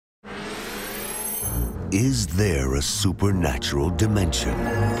Is there a supernatural dimension?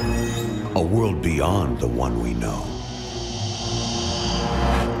 A world beyond the one we know?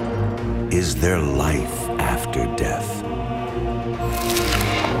 Is there life after death?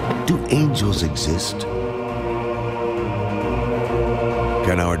 Do angels exist?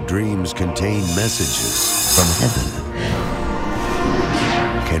 Can our dreams contain messages from heaven?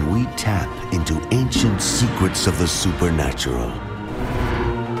 Can we tap into ancient secrets of the supernatural?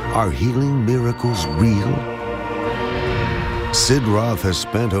 Are healing miracles real? Sid Roth has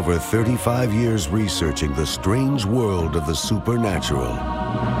spent over 35 years researching the strange world of the supernatural.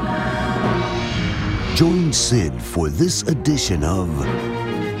 Join Sid for this edition of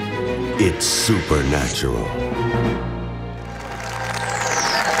It's Supernatural.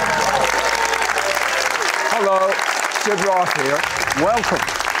 Hello, Sid Roth here.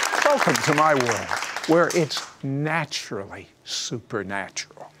 Welcome to my world, where it's naturally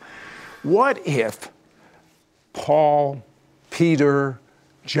supernatural. What if Paul, Peter,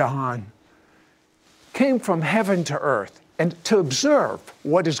 John came from heaven to earth and to observe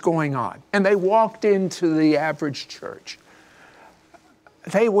what is going on, and they walked into the average church?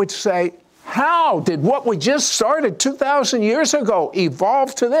 They would say, how did what we just started 2,000 years ago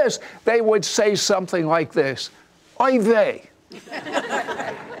evolve to this? They would say something like this: oy vey.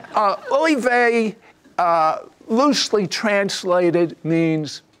 Oy vey, loosely translated,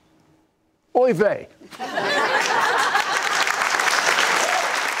 means oy vey.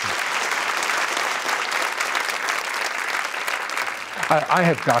 I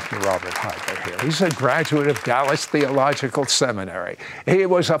have Dr. Robert Heiber here. He's a graduate of Dallas Theological Seminary. He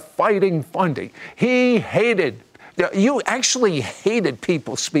was a fighting funding. He hated, you actually hated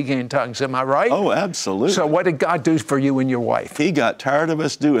people speaking in tongues, am I right? Oh, absolutely. So what did God do for you and your wife? He got tired of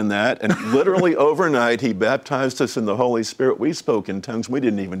us doing that, and literally overnight, he baptized us in the Holy Spirit. We spoke in tongues. We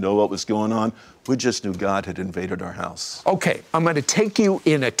didn't even know what was going on. We just knew God had invaded our house. Okay, I'm going to take you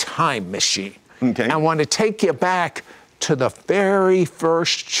in a time machine. Okay. I want to take you back to the very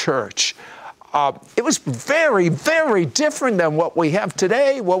first church. It was very, very different than what we have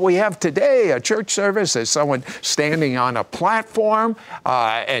today. What we have today, a church service, is someone standing on a platform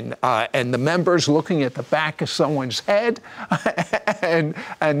and the members looking at the back of someone's head and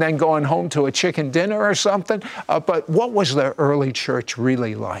then going home to a chicken dinner or something. But what was the early church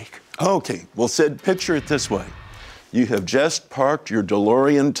really like? Okay, well, Sid, picture it this way. You have just parked your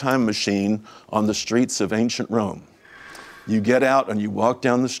DeLorean time machine on the streets of ancient Rome. You get out and you walk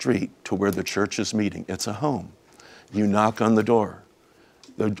down the street to where the church is meeting. It's a home. You knock on the door.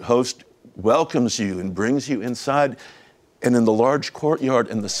 The host welcomes you and brings you inside. And in the large courtyard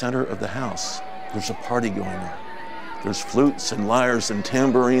in the center of the house, there's a party going on. There's flutes and lyres and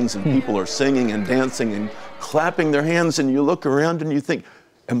tambourines, and people are singing and dancing and clapping their hands. And you look around and you think,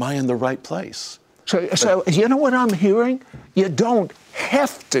 am I in the right place? So you know what I'm hearing? You don't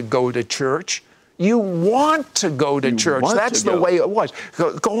have to go to church. You want to go to church. That's the way it was.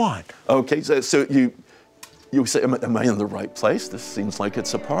 Go on. Okay, so you say, am I in the right place? This seems like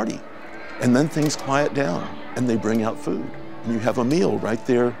it's a party. And then things quiet down, and they bring out food. And you have a meal right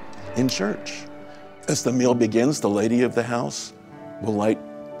there in church. As the meal begins, the lady of the house will light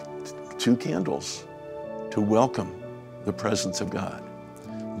 2 candles to welcome the presence of God.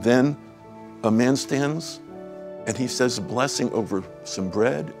 Then a man stands, and he says a blessing over some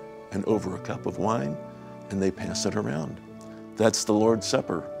bread and over a cup of wine, and they pass it around. That's the Lord's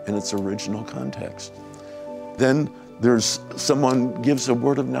Supper in its original context. Then there's someone gives a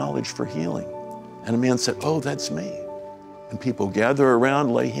word of knowledge for healing, and a man said, oh, that's me. And people gather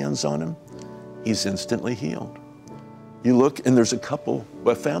around, lay hands on him. He's instantly healed. You look, and there's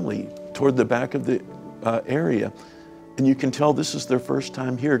a family toward the back of the area, and you can tell this is their first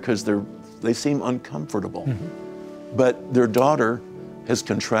time here because they seem uncomfortable. Mm-hmm. But their daughter has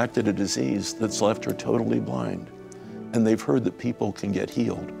contracted a disease that's left her totally blind. And they've heard that people can get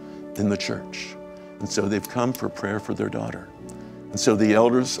healed in the church. And so they've come for prayer for their daughter. And so the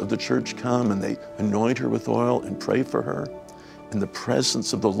elders of the church come and they anoint her with oil and pray for her. And the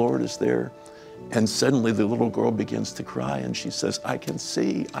presence of the Lord is there. And suddenly the little girl begins to cry and she says, I can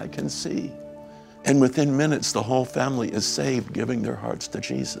see, I can see. And within minutes, the whole family is saved, giving their hearts to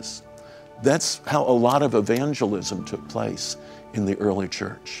Jesus. That's how a lot of evangelism took place in the early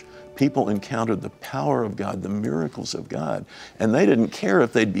church. People encountered the power of God, the miracles of God, and they didn't care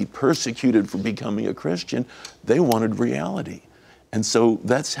if they'd be persecuted for becoming a Christian. They wanted reality. And so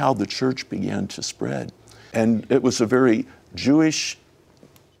that's how the church began to spread. And it was a very Jewish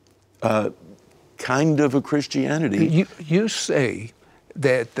kind of a Christianity. You say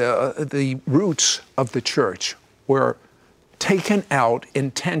that the roots of the church were taken out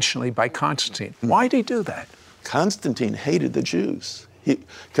intentionally by Constantine. Why did he do that? Constantine hated the Jews.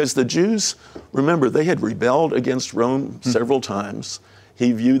 Because the Jews, remember, they had rebelled against Rome several times.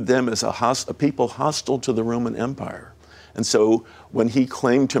 He viewed them as a people hostile to the Roman Empire. And so when he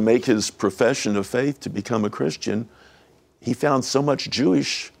claimed to make his profession of faith to become a Christian, he found so much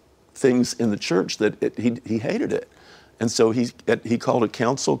Jewish things in the church that he hated it. And so he called a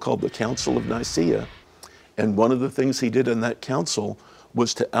council called the Council of Nicaea. And one of the things he did in that council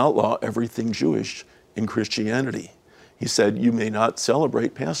was to outlaw everything Jewish in Christianity. He said, you may not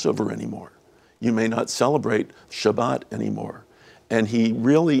celebrate Passover anymore. You may not celebrate Shabbat anymore. And he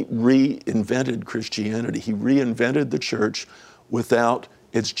really reinvented Christianity. He reinvented the church without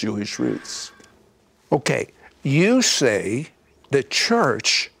its Jewish roots. Okay, you say the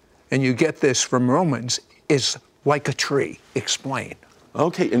church, and you get this from Romans, is like a tree. Explain.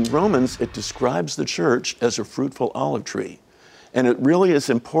 Okay, in Romans, it describes the church as a fruitful olive tree. And it really is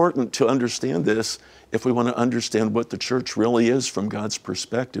important to understand this if we want to understand what the church really is from God's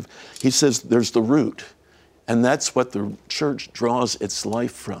perspective. He says there's the root, and that's what the church draws its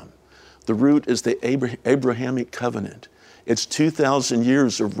life from. The root is the Abrahamic covenant. It's 2,000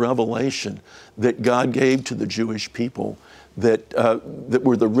 years of revelation that God gave to the Jewish people that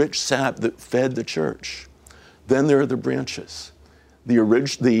were the rich sap that fed the church. Then there are the branches.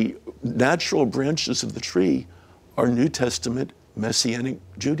 The natural branches of the tree are New Testament Messianic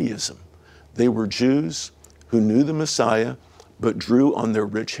Judaism. They were Jews who knew the Messiah, but drew on their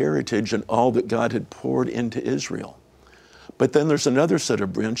rich heritage and all that God had poured into Israel. But then there's another set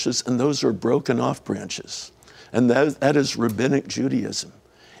of branches, and those are broken off branches. And that is Rabbinic Judaism.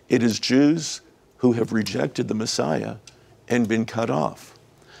 It is Jews who have rejected the Messiah and been cut off.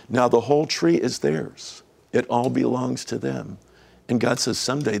 Now the whole tree is theirs. It all belongs to them. And God says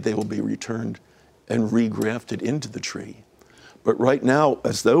someday they will be returned and regrafted into the tree. But right now,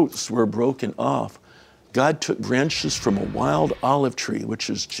 as those were broken off, God took branches from a wild olive tree,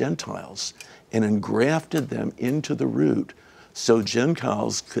 which is Gentiles, and engrafted them into the root so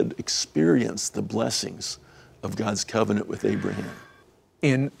Gentiles could experience the blessings of God's covenant with Abraham.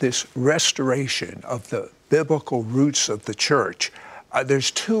 In this restoration of the biblical roots of the church, there's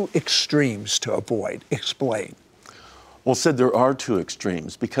two extremes to avoid. Explain. Well, Sid, there are two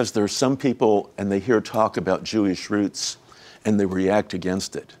extremes because there are some people, and they hear talk about Jewish roots, and they react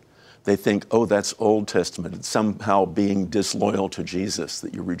against it. They think, oh, that's Old Testament. It's somehow being disloyal to Jesus,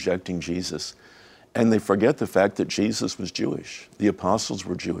 that you're rejecting Jesus. And they forget the fact that Jesus was Jewish. The apostles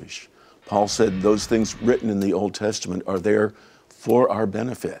were Jewish. Paul said those things written in the Old Testament are there for our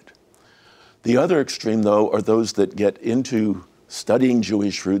benefit. The other extreme, though, are those that get into studying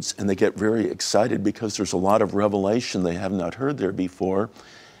Jewish roots and they get very excited because there's a lot of revelation they have not heard there before.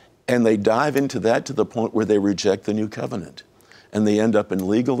 And they dive into that to the point where they reject the new covenant. And they end up in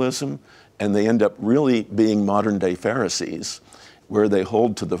legalism, and they end up really being modern-day Pharisees, where they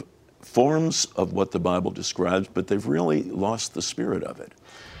hold to the forms of what the Bible describes, but they've really lost the spirit of it.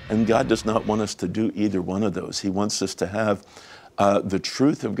 And God does not want us to do either one of those. He wants us to have the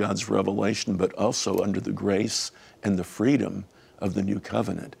truth of God's revelation, but also under the grace and the freedom of the new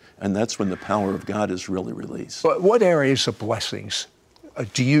covenant. And that's when the power of God is really released. But what areas of blessings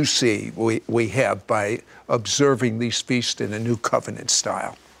do you see we have by observing these feasts in a new covenant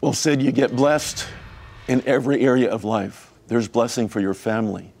style? Well, Sid, you get blessed in every area of life. There's blessing for your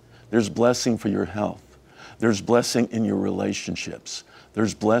family. There's blessing for your health. There's blessing in your relationships.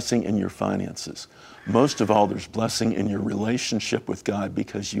 There's blessing in your finances. Most of all, there's blessing in your relationship with God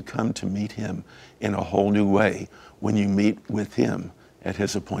because you come to meet Him in a whole new way when you meet with Him at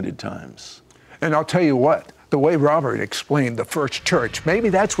His appointed times. And I'll tell you what, the way Robert explained the first church, maybe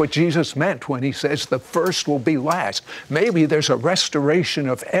that's what Jesus meant when He says the first will be last. Maybe there's a restoration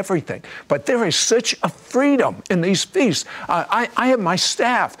of everything. But there is such a freedom in these feasts. I have my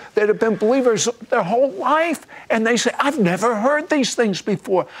staff that have been believers their whole life, and they say, I've never heard these things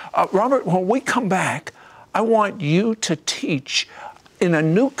before. Robert, when we come back, I want you to teach in a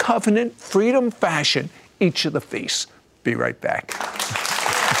new covenant, freedom fashion, each of the feasts. Be right back.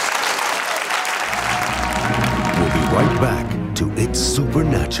 Right back to It's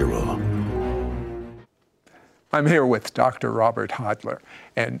Supernatural. I'm here with Dr. Robert Hodler,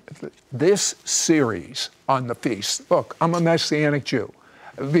 and this series on the feast. Look, I'm a Messianic Jew.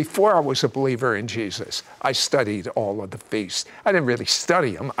 Before I was a believer in Jesus, I studied all of the feasts. I didn't really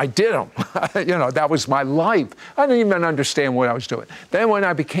study them, I did them. You know, that was my life. I didn't even understand what I was doing. Then when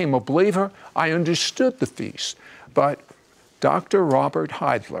I became a believer, I understood the feast. But Dr. Robert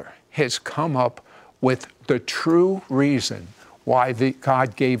Hodler has come up with the true reason why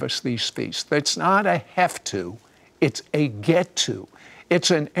God gave us these feasts. It's not a have to, It's a get to.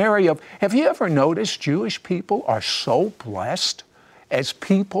 It's an area of, have you ever noticed Jewish people are so blessed as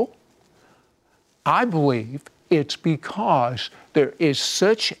people? I believe it's because there is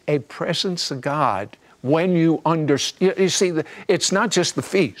such a presence of God when you understand. You see, it's not just the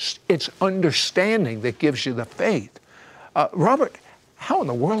feast, it's understanding that gives you the faith. Robert, how in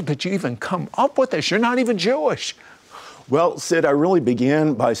the world did you even come up with this? You're not even Jewish. Well, Sid, I really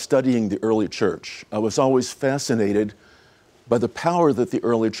began by studying the early church. I was always fascinated by the power that the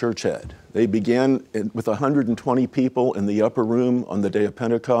early church had. They began with 120 people in the upper room on the day of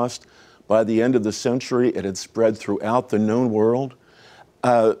Pentecost. By the end of the century, it had spread throughout the known world.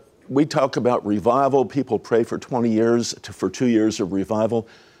 We talk about revival. People pray for 20 years, for 2 years of revival.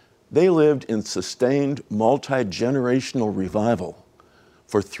 They lived in sustained, multi-generational revival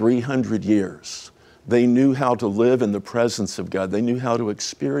for 300 years. They knew how to live in the presence of God. They knew how to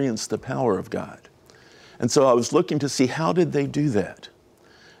experience the power of God. And so I was looking to see, how did they do that?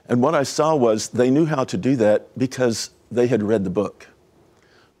 And what I saw was they knew how to do that because they had read the book.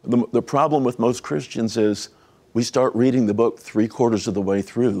 The problem with most Christians is we start reading the book 3/4 of the way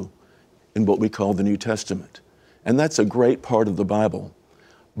through in what we call the New Testament. And that's a great part of the Bible.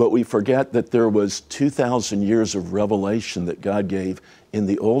 But we forget that there was 2,000 years of revelation that God gave in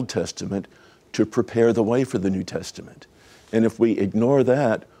the Old Testament to prepare the way for the New Testament. And if we ignore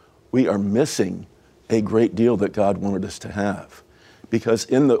that, we are missing a great deal that God wanted us to have. Because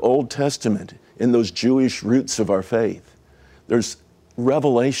in the Old Testament, in those Jewish roots of our faith, there's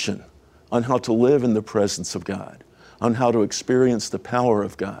revelation on how to live in the presence of God, on how to experience the power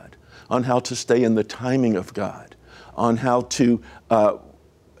of God, on how to stay in the timing of God, on how to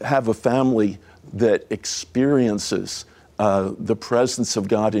have a family that experiences the presence of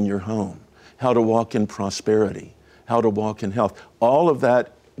God in your home, how to walk in prosperity, how to walk in health. All of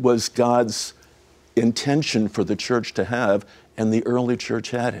that was God's intention for the church to have, and the early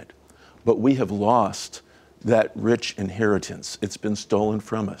church had it. But we have lost that rich inheritance. It's been stolen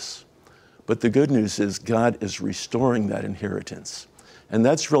from us. But the good news is God is restoring that inheritance. And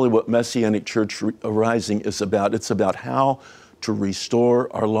that's really what Messianic Church Arising is about. It's about how to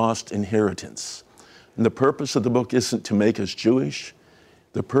restore our lost inheritance. And the purpose of the book isn't to make us Jewish.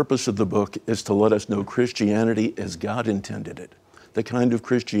 The purpose of the book is to let us know Christianity as God intended it, the kind of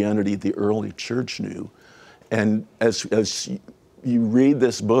Christianity the early church knew. And as you read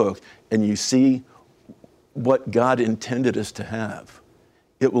this book and you see what God intended us to have,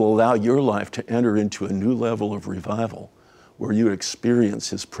 it will allow your life to enter into a new level of revival where you experience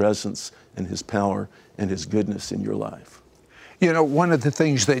His presence and His power and His goodness in your life. You know, one of the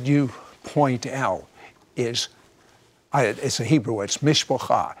things that you point out is, it's a Hebrew, it's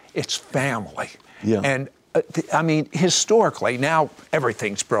mishpacha, it's family. Yeah. And I mean, historically, now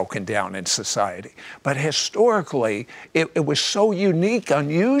everything's broken down in society, but historically, it was so unique,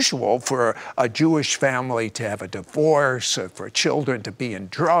 unusual for a Jewish family to have a divorce, for children to be in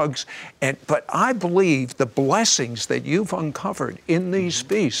drugs. But I believe the blessings that you've uncovered in these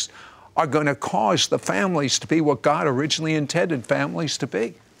feasts are going to cause the families to be what God originally intended families to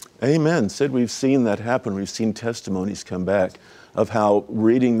be. Amen. Sid, we've seen that happen. We've seen testimonies come back of how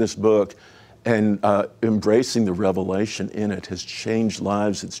reading this book and embracing the revelation in it has changed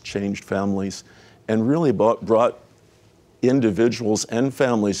lives, it's changed families, and really brought individuals and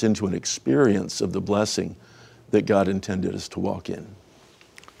families into an experience of the blessing that God intended us to walk in.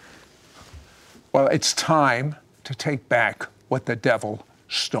 Well, it's time to take back what the devil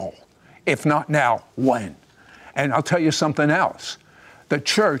stole. If not now, when? And I'll tell you something else. The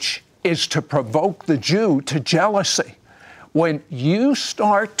church is to provoke the Jew to jealousy. When you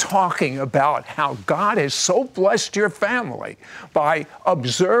start talking about how God has so blessed your family by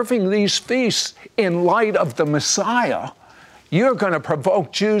observing these feasts in light of the Messiah, you're going to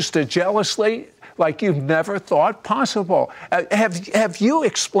provoke Jews to jealousy like you've never thought possible. Have you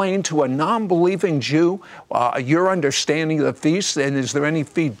explained to a non-believing Jew your understanding of the feast, and is there any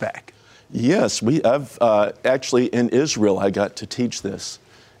feedback? Yes, I've actually in Israel, I got to teach this.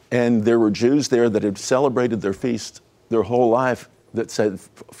 And there were Jews there that had celebrated their feast their whole life that said,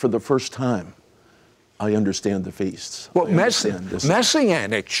 for the first time, I understand the feasts. Well,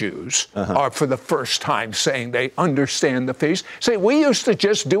 Messianic Jews are for the first time saying they understand the feast. Say, we used to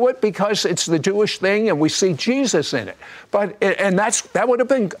just do it because it's the Jewish thing and we see Jesus in it. And that would have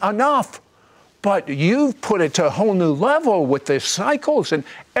been enough. But you've put it to a whole new level with the cycles, and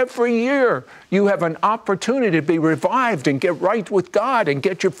every year you have an opportunity to be revived and get right with God and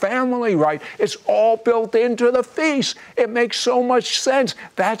get your family right. It's all built into the feast. It makes so much sense.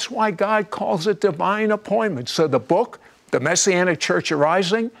 That's why God calls it divine appointment. So the book, The Messianic Church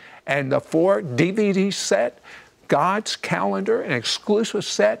Arising, and the 4 DVD set, God's Calendar, an exclusive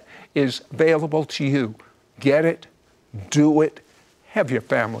set, is available to you. Get it, do it, have your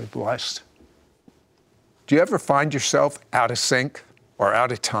family blessed. Do you ever find yourself out of sync or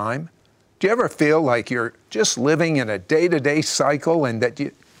out of time? Do you ever feel like you're just living in a day-to-day cycle and that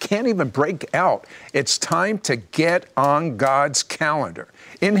you can't even break out? It's time to get on God's calendar.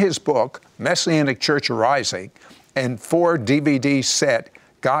 In his book, Messianic Church Arising, and 4 DVD set,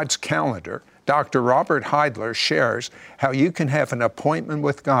 God's Calendar, Dr. Robert Heidler shares how you can have an appointment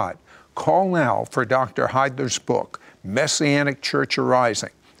with God. Call now for Dr. Heidler's book, Messianic Church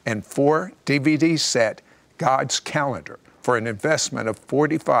Arising, and 4 DVD set, God's Calendar, for an investment of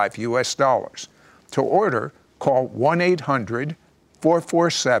 $45 US. To order, call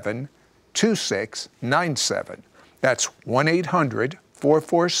 1-800-447-2697. That's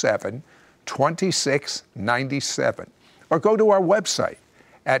 1-800-447-2697. Or go to our website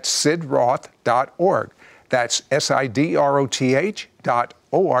at sidroth.org. That's SIDROTH.org.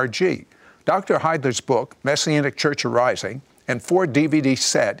 Dr. Heidler's book, Messianic Church Arising, and 4 DVD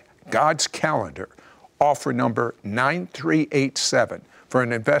set, God's Calendar, offer number 9387 for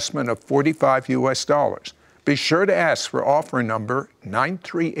an investment of $45 US. Be sure to ask for offer number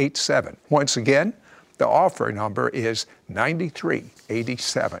 9387. Once again, the offer number is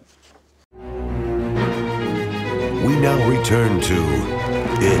 9387. We now return to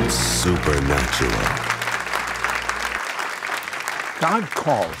It's Supernatural. God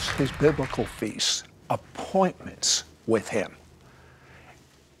calls his biblical feasts appointments with him.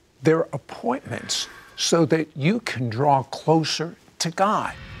 They're appointments so that you can draw closer to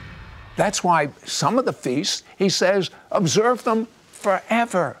God. That's why some of the feasts, he says, observe them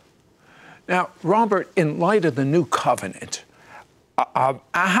forever. Now, Robert, in light of the new covenant, how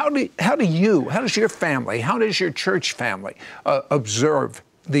does your family, how does your church family observe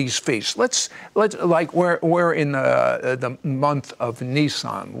these feasts? Let's like we're in the month of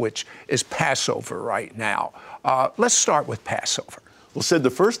Nisan, which is Passover right now. Let's start with Passover. Well, Sid,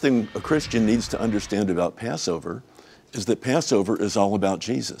 the first thing a Christian needs to understand about Passover is that Passover is all about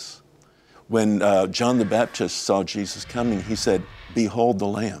Jesus. When John the Baptist saw Jesus coming, he said, "Behold the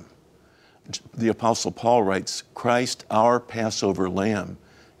Lamb." The Apostle Paul writes, "Christ, our Passover Lamb,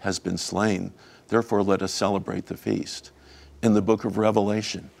 has been slain. Therefore, let us celebrate the feast." In the book of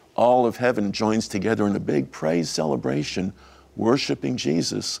Revelation, all of heaven joins together in a big praise celebration, worshiping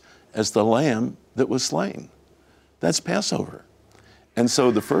Jesus as the Lamb that was slain. That's Passover. And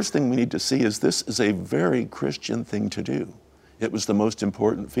so the first thing we need to see is this is a very Christian thing to do. It was the most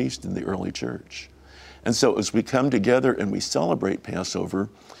important feast in the early church. And so as we come together and we celebrate Passover,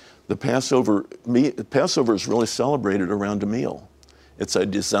 the Passover is really celebrated around a meal. It's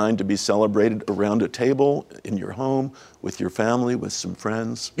designed to be celebrated around a table in your home, with your family, with some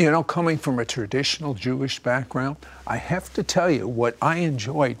friends. You know, coming from a traditional Jewish background, I have to tell you what I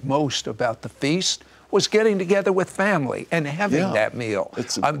enjoyed most about the feast was getting together with family and having that meal.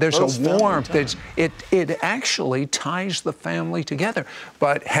 There's a warmth. It actually ties the family together.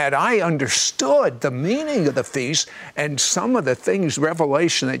 But had I understood the meaning of the feast and some of the things,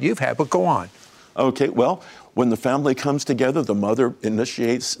 revelation that you've had, but go on. Okay, well, when the family comes together, the mother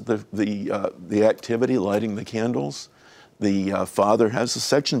initiates the activity, lighting the candles. The father has a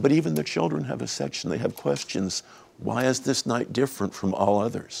section, but even the children have a section. They have questions. Why is this night different from all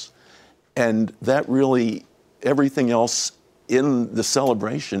others? And that really, everything else in the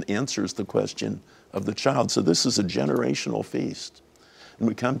celebration answers the question of the child. So this is a generational feast. And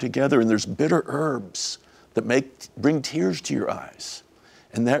we come together and there's bitter herbs that bring tears to your eyes.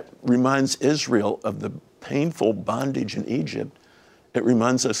 And that reminds Israel of the painful bondage in Egypt. It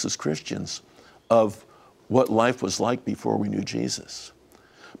reminds us as Christians of what life was like before we knew Jesus.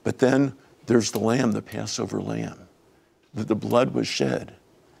 But then there's the lamb, the Passover lamb, that the blood was shed.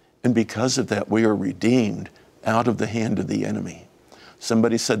 And because of that, we are redeemed out of the hand of the enemy.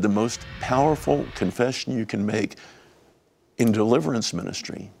 Somebody said the most powerful confession you can make in deliverance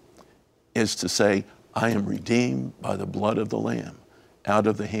ministry is to say, I am redeemed by the blood of the Lamb out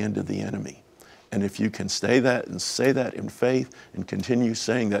of the hand of the enemy. And if you can say that and say that in faith and continue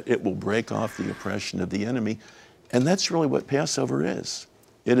saying that, it will break off the oppression of the enemy. And that's really what Passover is.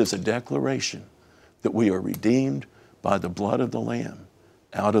 It is a declaration that we are redeemed by the blood of the Lamb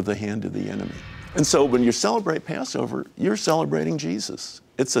out of the hand of the enemy. And so when you celebrate Passover, you're celebrating Jesus.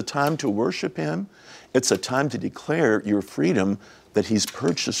 It's a time to worship him. It's a time to declare your freedom that he's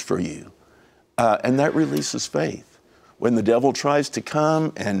purchased for you. And that releases faith. When the devil tries to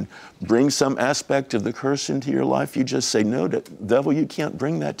come and bring some aspect of the curse into your life, you just say, no, devil, you can't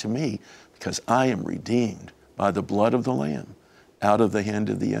bring that to me because I am redeemed by the blood of the Lamb out of the hand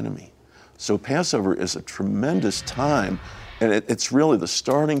of the enemy. So Passover is a tremendous time, and it's really the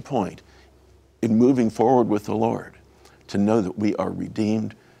starting point in moving forward with the Lord, to know that we are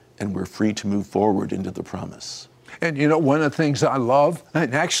redeemed and we're free to move forward into the promise. And you know, one of the things I love,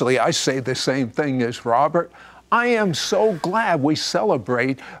 and actually I say the same thing as Robert, I am so glad we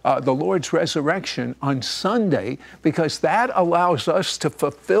celebrate the Lord's resurrection on Sunday, because that allows us to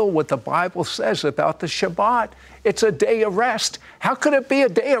fulfill what the Bible says about the Shabbat. It's a day of rest. How could it be a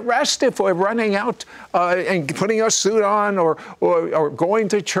day of rest if we're running out and putting our suit on or going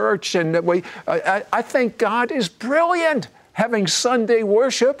to church? And I think God is brilliant having Sunday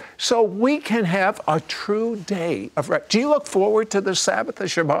worship so we can have a true day of rest. Do you look forward to the Sabbath, the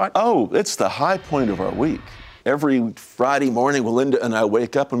Shabbat? Oh, it's the high point of our week. Every Friday morning, Melinda and I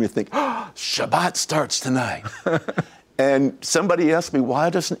wake up and we think, oh, Shabbat starts tonight. And somebody asked me, why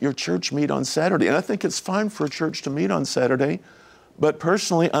doesn't your church meet on Saturday? And I think it's fine for a church to meet on Saturday, but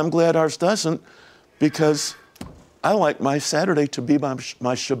personally, I'm glad ours doesn't, because I like my Saturday to be my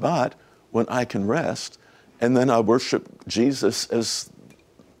Shabbat when I can rest, and then I worship Jesus as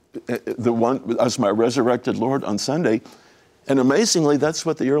my resurrected Lord on Sunday. And amazingly, that's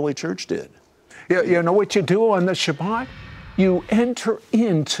what the early church did. You know what you do on the Shabbat? You enter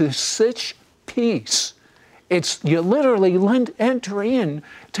into such peace. You literally enter in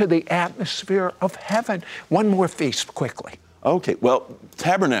to the atmosphere of heaven. One more feast, quickly. Okay, well,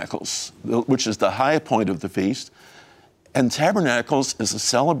 Tabernacles, which is the high point of the feast, and Tabernacles is a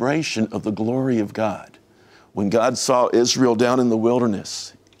celebration of the glory of God. When God saw Israel down in the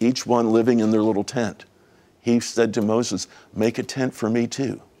wilderness, each one living in their little tent, he said to Moses, make a tent for me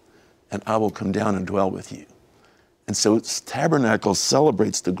too, and I will come down and dwell with you. And so Tabernacles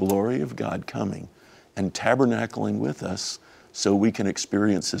celebrates the glory of God coming and tabernacling with us so we can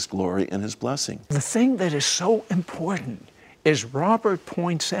experience His glory and His blessing. The thing that is so important is Robert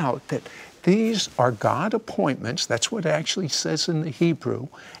points out that these are God appointments. That's what it actually says in the Hebrew,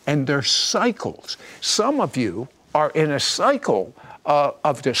 and they're cycles. Some of you are in a cycle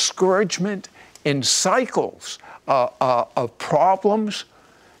of discouragement, in cycles of problems.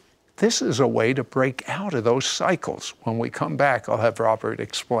 This is a way to break out of those cycles. When we come back, I'll have Robert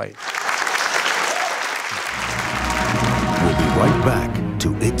explain. We'll be right back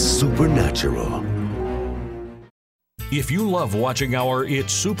to It's Supernatural. If you love watching our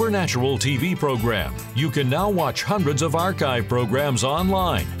It's Supernatural TV program, you can now watch hundreds of archive programs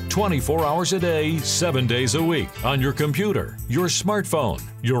online, 24 hours a day, 7 days a week, on your computer, your smartphone,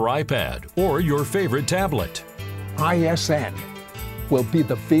 your iPad, or your favorite tablet. ISN will be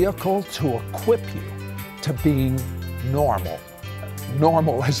the vehicle to equip you to being normal.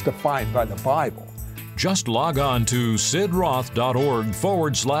 Normal as defined by the Bible. Just log on to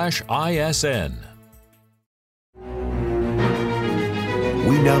sidroth.org/ISN.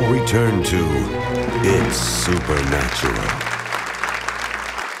 We now return to It's Supernatural.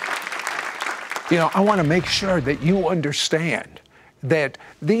 You know, I want to make sure that you understand that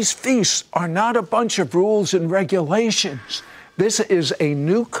these feasts are not a bunch of rules and regulations. This is a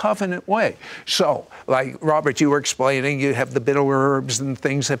new covenant way. So, like Robert, you were explaining, you have the bitter herbs and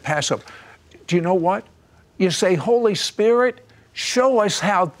things that pass up. Do you know what? You say, Holy Spirit, show us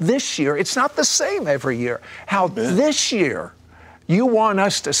how this year, it's not the same every year, how this year you want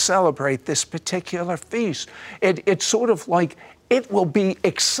us to celebrate this particular feast. It's sort of like it will be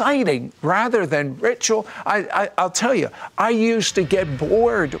exciting rather than ritual. I'll tell you, I used to get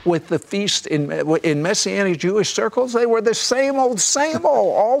bored with the feast in Messianic Jewish circles. They were the same old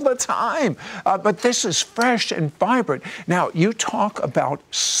all the time. But this is fresh and vibrant. Now, you talk about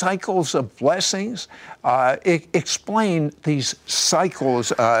cycles of blessings. Explain these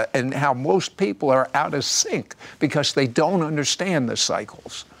cycles and how most people are out of sync because they don't understand the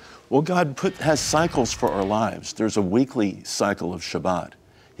cycles. Well, God has cycles for our lives. There's a weekly cycle of Shabbat.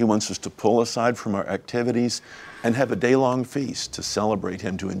 He wants us to pull aside from our activities and have a day-long feast to celebrate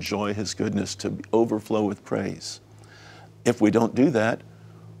Him, to enjoy His goodness, to overflow with praise. If we don't do that,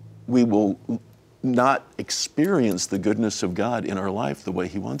 we will not experience the goodness of God in our life the way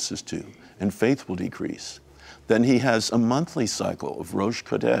He wants us to, and faith will decrease. Then He has a monthly cycle of Rosh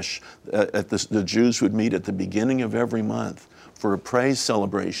Chodesh. The Jews would meet at the beginning of every month for a praise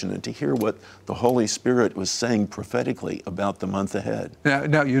celebration and to hear what the Holy Spirit was saying prophetically about the month ahead.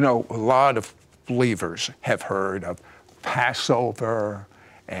 Now, you know, a lot of believers have heard of Passover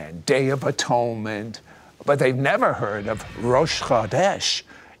and Day of Atonement, but they've never heard of Rosh Chodesh.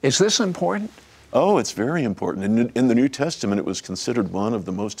 Is this important? Oh, it's very important. In the New Testament, it was considered one of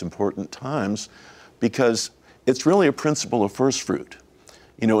the most important times because it's really a principle of first fruit.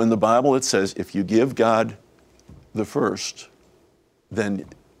 You know, in the Bible, it says if you give God the first, then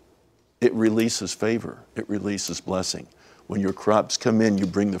it releases favor. It releases blessing. When your crops come in, you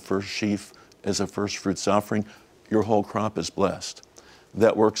bring the first sheaf as a first fruits offering, your whole crop is blessed.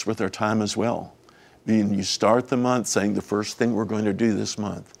 That works with our time as well. When you start the month saying the first thing we're going to do this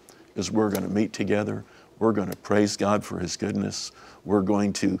month is we're going to meet together, we're going to praise God for His goodness, we're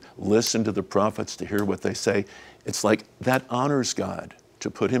going to listen to the prophets to hear what they say. It's like that honors God to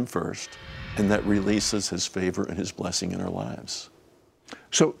put Him first, and that releases His favor and His blessing in our lives.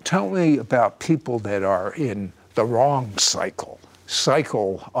 So tell me about people that are in the wrong cycle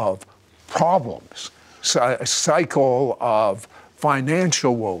of problems, cycle of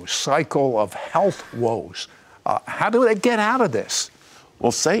financial woes, cycle of health woes. How do they get out of this?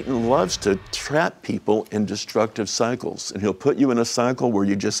 Well, Satan loves to trap people in destructive cycles, and he'll put you in a cycle where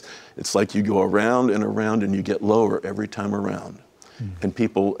it's like you go around and around and you get lower every time around. And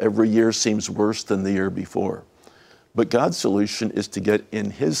people, every year seems worse than the year before. But God's solution is to get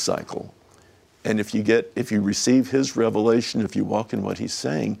in His cycle. And if you receive His revelation, if you walk in what He's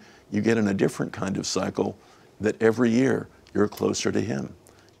saying, you get in a different kind of cycle that every year you're closer to Him.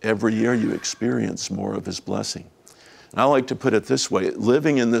 Every year you experience more of His blessing. And I like to put it this way,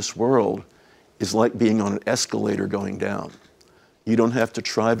 living in this world is like being on an escalator going down. You don't have to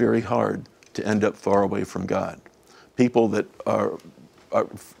try very hard to end up far away from God. People that are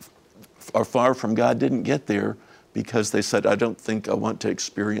far from God didn't get there because they said, I don't think I want to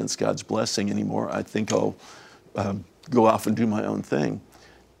experience God's blessing anymore. I think I'll go off and do my own thing.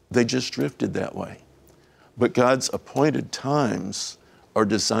 They just drifted that way. But God's appointed times are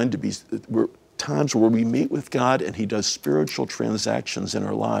designed to be times where we meet with God and He does spiritual transactions in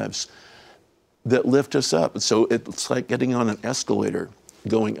our lives that lift us up. And so it's like getting on an escalator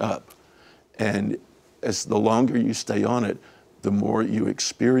going up. And as the longer you stay on it, the more you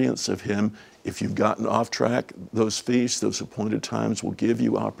experience of Him. If you've gotten off track, those feasts, those appointed times will give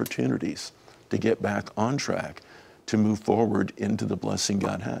you opportunities to get back on track, to move forward into the blessing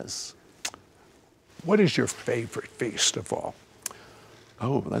God has. What is your favorite feast of all?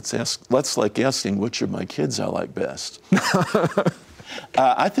 Oh, that's like asking which of my kids I like best.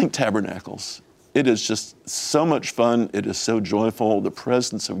 I think Tabernacles. It is just so much fun. It is so joyful. The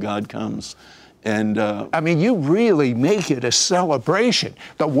presence of God comes. And I mean, you really make it a celebration.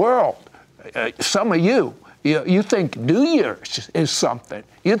 The world, some of you think New Year's is something.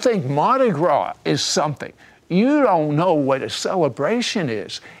 You think Mardi Gras is something. You don't know what a celebration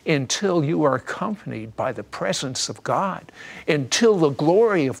is until you are accompanied by the presence of God, until the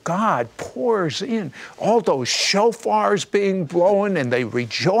glory of God pours in. All those shofars being blown and they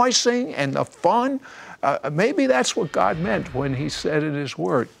rejoicing and the fun. Maybe that's what God meant when He said in His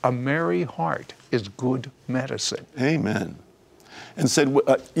Word, a merry heart is good medicine. Amen. And said,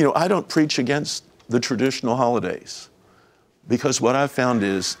 I don't preach against the traditional holidays. Because what I've found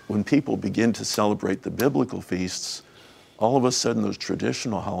is when people begin to celebrate the biblical feasts, all of a sudden those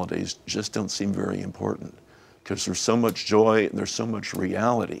traditional holidays just don't seem very important because there's so much joy and there's so much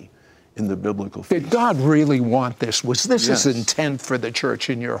reality in the biblical feasts. Did God really want this? Was this Yes. His intent for the church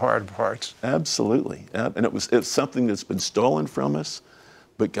in your heart of hearts? Absolutely. And it's something that's been stolen from us,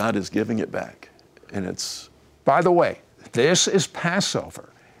 but God is giving it back. And it's... By the way, this is Passover.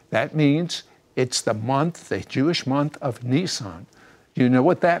 That means it's the Jewish month of Nisan. Do you know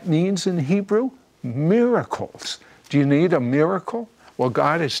what that means in Hebrew? Miracles. Do you need a miracle? Well,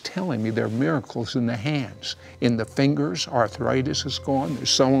 God is telling me there are miracles in the hands, in the fingers. Arthritis is gone. There's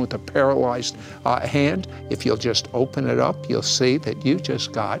someone with a paralyzed hand. If you'll just open it up, you'll see that you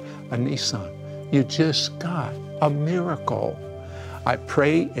just got a Nisan. You just got a miracle. I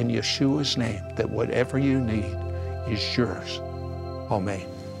pray in Yeshua's name that whatever you need is yours. Amen.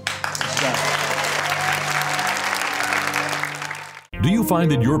 Do you find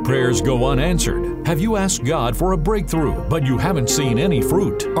that your prayers go unanswered? Have you asked God for a breakthrough, but you haven't seen any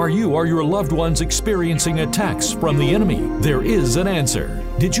fruit? Are you or your loved ones experiencing attacks from the enemy? There is an answer.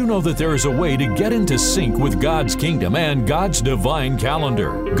 Did you know that there is a way to get into sync with God's kingdom and God's divine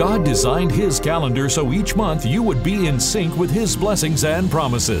calendar? God designed His calendar so each month you would be in sync with His blessings and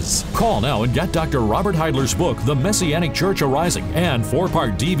promises. Call now and get Dr. Robert Heidler's book, The Messianic Church Arising, and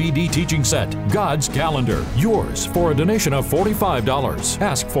 4-part DVD teaching set, God's Calendar. Yours for a donation of $45.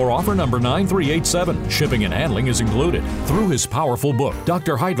 Ask for offer number 9387. Shipping and handling is included. Through his powerful book,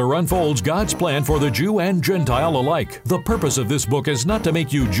 Dr. Heidler unfolds God's plan for the Jew and Gentile alike. The purpose of this book is not to make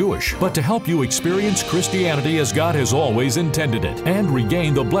make you Jewish, but to help you experience Christianity as God has always intended it and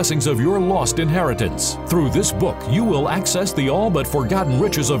regain the blessings of your lost inheritance. Through this book, you will access the all but forgotten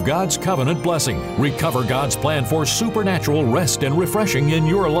riches of God's covenant blessing, recover God's plan for supernatural rest and refreshing in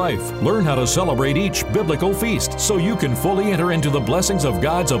your life, learn how to celebrate each biblical feast so you can fully enter into the blessings of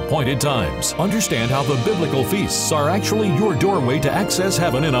God's appointed times. Understand how the biblical feasts are actually your doorway to access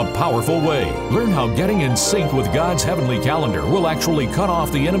heaven in a powerful way. Learn how getting in sync with God's heavenly calendar will actually cut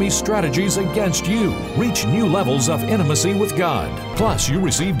off the enemy's strategies against you. Reach new levels of intimacy with God. Plus, you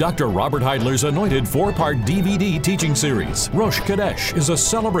receive Dr. Robert Heidler's anointed 4-part DVD teaching series. Rosh Chodesh is a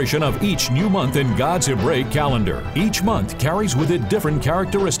celebration of each new month in God's Hebraic calendar. Each month carries with it different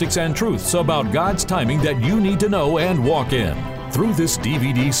characteristics and truths about God's timing that you need to know and walk in. Through this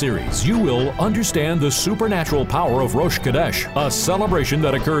DVD series, you will understand the supernatural power of Rosh Chodesh, a celebration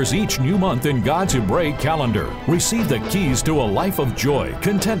that occurs each new month in God's Hebraic calendar. Receive the keys to a life of joy,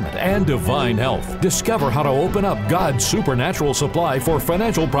 contentment, and divine health. Discover how to open up God's supernatural supply for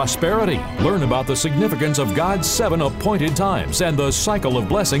financial prosperity. Learn about the significance of God's 7 appointed times and the cycle of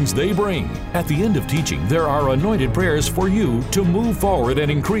blessings they bring. At the end of teaching, there are anointed prayers for you to move forward and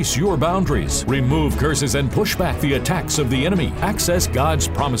increase your boundaries. Remove curses and push back the attacks of the enemy. Access God's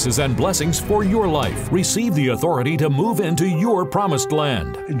promises and blessings for your life. Receive the authority to move into your promised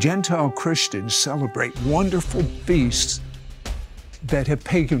land. Gentile Christians celebrate wonderful feasts that have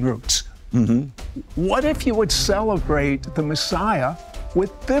pagan roots. What if you would celebrate the Messiah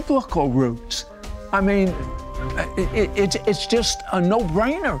with biblical roots? I mean, it's just a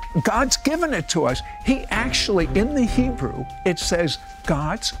no-brainer. God's given it to us. He actually, in the Hebrew, it says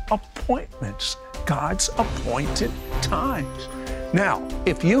God's appointments, God's appointed times. Now,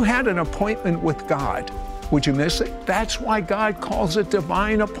 if you had an appointment with God, would you miss it? That's why God calls it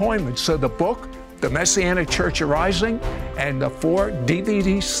divine appointments. So the book, The Messianic Church Arising, and the 4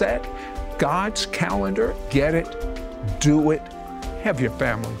 DVD set, God's calendar, get it, do it, have your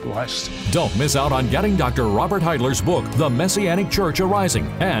family blessed. Don't miss out on getting Dr. Robert Heidler's book, The Messianic Church Arising,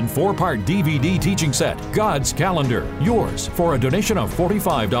 and 4-part DVD teaching set, God's Calendar. Yours for a donation of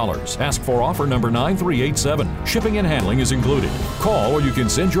 $45. Ask for offer number 9387. Shipping and handling is included. Call or you can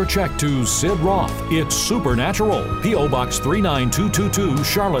send your check to Sid Roth. It's Supernatural. P.O. Box 39222,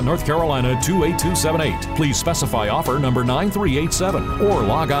 Charlotte, North Carolina 28278. Please specify offer number 9387 or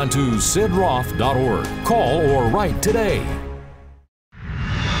log on to sidroth.org. Call or write today.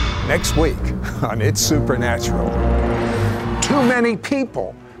 Next week on It's Supernatural. Too many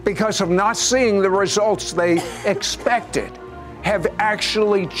people, because of not seeing the results they expected, have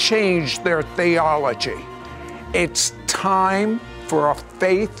actually changed their theology. It's time for a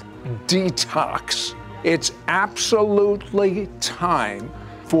faith detox. It's absolutely time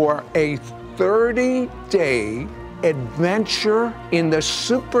for a 30-day adventure in the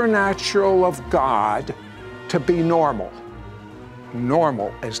supernatural of God to be normal.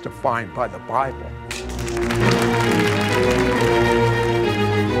 Normal as defined by the Bible.